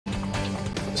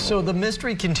So the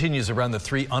mystery continues around the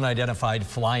 3 unidentified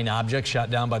flying objects shot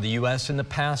down by the U.S. in the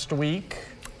past week.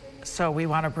 So we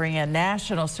want to bring in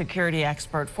national security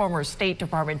expert, former State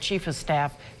Department Chief of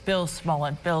Staff, Bill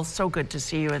Smullen. Bill, so good to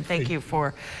see you, and thank you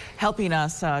for helping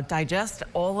us digest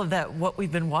all of that, what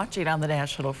we've been watching on the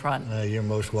national front. You're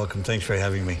most welcome. Thanks for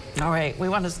having me. All right, we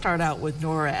want to start out with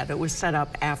NORAD. It was set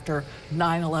up after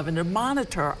 9/11 to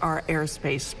monitor our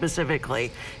airspace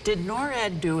specifically. Did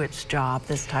NORAD do its job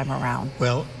this time around?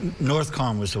 Well,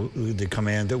 NORTHCOM was the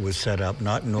command that was set up,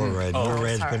 not NORAD.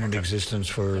 NORAD's been in existence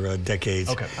for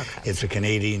decades. It's a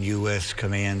Canadian U.S.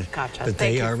 command. Gotcha. But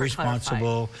they are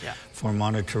responsible for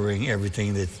monitoring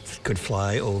everything that could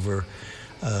fly over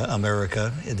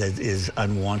America that is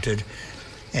unwanted.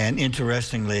 And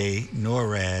interestingly,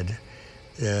 NORAD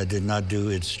did not do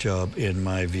its job, in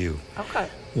my view. Okay.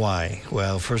 Why?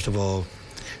 Well, first of all,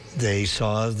 they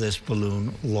saw this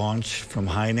balloon launch from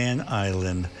Hainan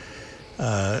Island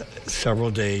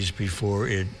several days before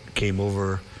it came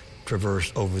over,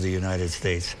 traversed over the United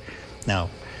States. Now,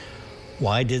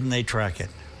 why didn't they track it?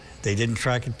 They didn't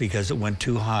track it because it went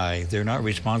too high. They're not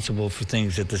responsible for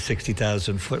things at the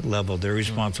 60,000-foot level. They're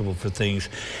responsible for things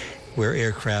where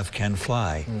aircraft can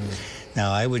fly.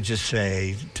 Now, I would just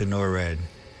say to NORAD,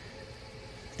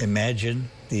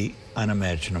 imagine the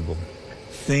unimaginable.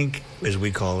 Think, as we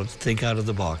call it, think out of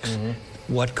the box.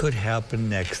 What could happen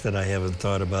next that I haven't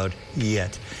thought about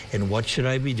yet? And what should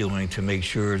I be doing to make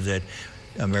sure that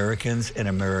Americans and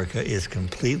America is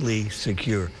completely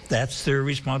secure? That's their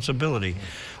responsibility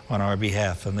on our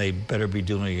behalf, and they better be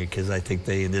doing it, because I think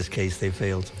they, in this case, they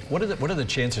failed. What are the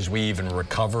chances we even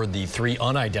recover the 3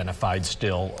 unidentified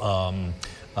still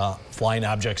flying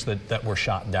objects that were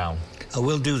shot down?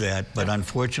 We'll do that, but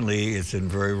unfortunately, it's in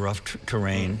very rough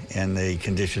terrain, and the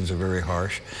conditions are very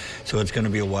harsh. So it's going to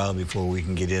be a while before we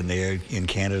can get in there, in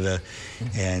Canada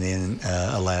and in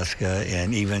Alaska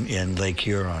and even in Lake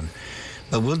Huron.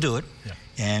 But we'll do it.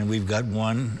 And we've got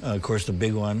one, of course, the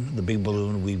big one, the big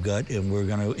balloon we've got, and we're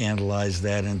going to analyze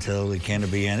that until it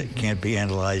can't be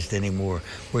analyzed anymore.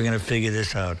 We're going to figure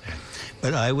this out.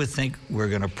 But I would think we're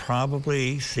going to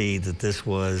probably see that this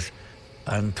was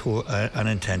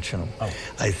unintentional.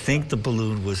 I think the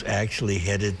balloon was actually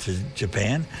headed to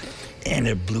Japan, and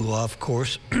it blew off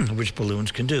course, which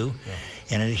balloons can do,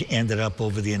 and it ended up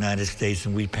over the United States,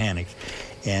 and we panicked.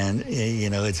 And, you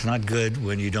know, it's not good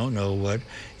when you don't know what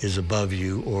is above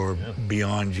you or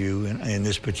beyond you. And in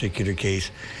this particular case,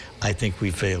 I think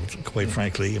we failed, quite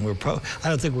frankly. And I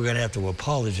don't think we're going to have to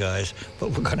apologize,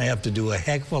 but we're going to have to do a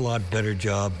heck of a lot better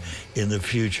job in the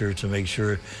future to make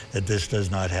sure that this does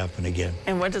not happen again.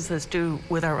 And what does this do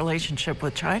with our relationship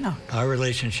with China? Our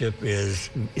relationship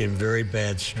is in very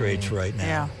bad straits right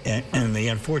now. And the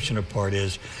unfortunate part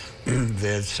is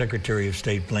the Secretary of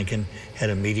State Blinken had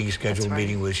a scheduled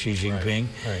meeting with Xi Jinping,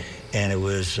 and it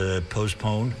was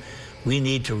postponed. We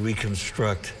need to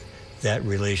reconstruct that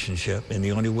relationship, and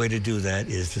the only way to do that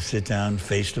is to sit down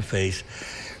face to face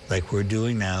like we're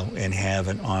doing now and have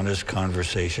an honest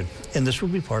conversation. And this will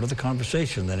be part of the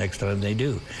conversation the next time they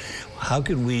do. How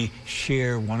can we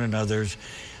share one another's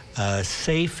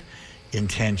safe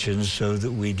intentions so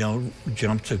that we don't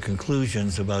jump to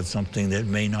conclusions about something that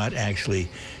may not actually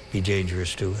be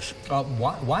dangerous to us?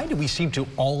 Why do we seem to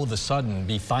all of a sudden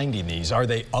be finding these? Are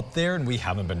they up there and we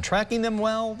haven't been tracking them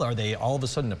well? Are they all of a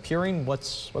sudden appearing?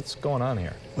 What's going on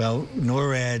here? Well,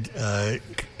 NORAD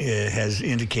has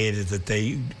indicated that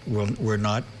they were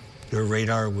not, their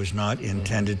radar was not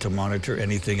intended to monitor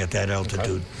anything at that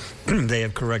altitude. They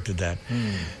have corrected that.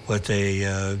 What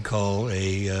they call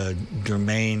a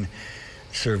domain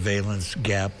surveillance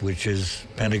gap, which is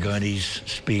Pentagonese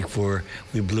speak for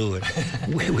we blew it.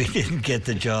 we didn't get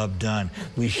the job done.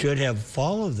 We should have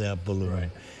followed that balloon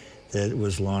that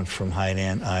was launched from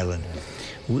Hainan Island.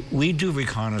 We do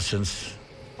reconnaissance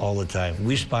all the time.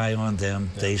 We spy on them,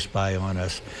 they spy on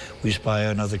us. We spy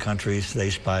on other countries,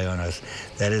 they spy on us.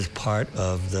 That is part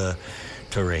of the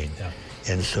terrain.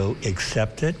 And so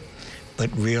accept it, but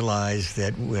realize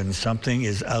that when something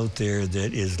is out there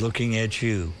that is looking at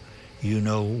you, you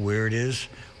know where it is,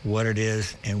 what it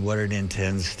is, and what it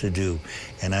intends to do.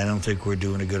 And I don't think we're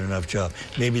doing a good enough job.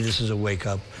 Maybe this is a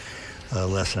wake-up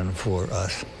lesson for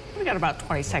us. We got about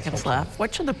 20 seconds left.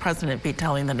 What should the president be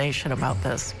telling the nation about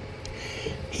this?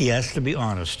 He has to be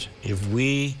honest. If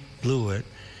we blew it,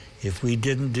 if we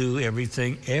didn't do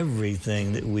everything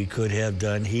that we could have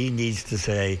done, he needs to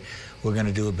say, we're going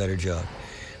to do a better job.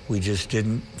 We just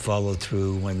didn't follow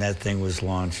through when that thing was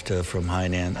launched from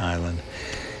Hainan Island.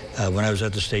 When I was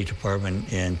at the State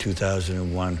Department in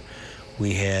 2001,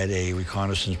 we had a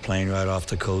reconnaissance plane right off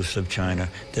the coast of China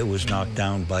that was knocked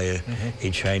down by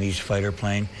a Chinese fighter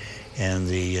plane. And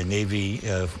the Navy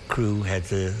crew had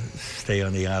to stay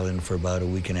on the island for about a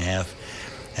week and a half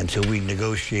until we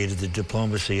negotiated the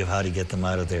diplomacy of how to get them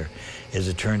out of there. As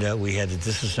it turned out, we had to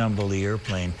disassemble the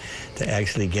airplane to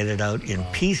actually get it out in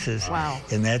pieces. Wow.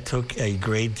 And that took a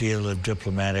great deal of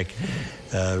diplomatic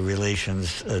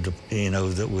relations, you know,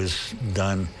 that was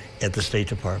done at the State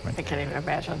Department. I can't even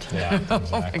imagine. Yeah, exactly.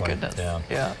 Oh my goodness.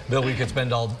 Yeah. Bill, we could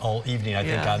spend all evening, I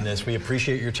think, on this. We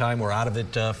appreciate your time. We're out of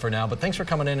it for now, but thanks for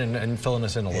coming in and filling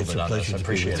us in a little bit on this. I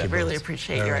appreciate it. Really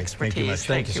appreciate your expertise.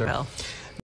 Thank you, sir. Bill.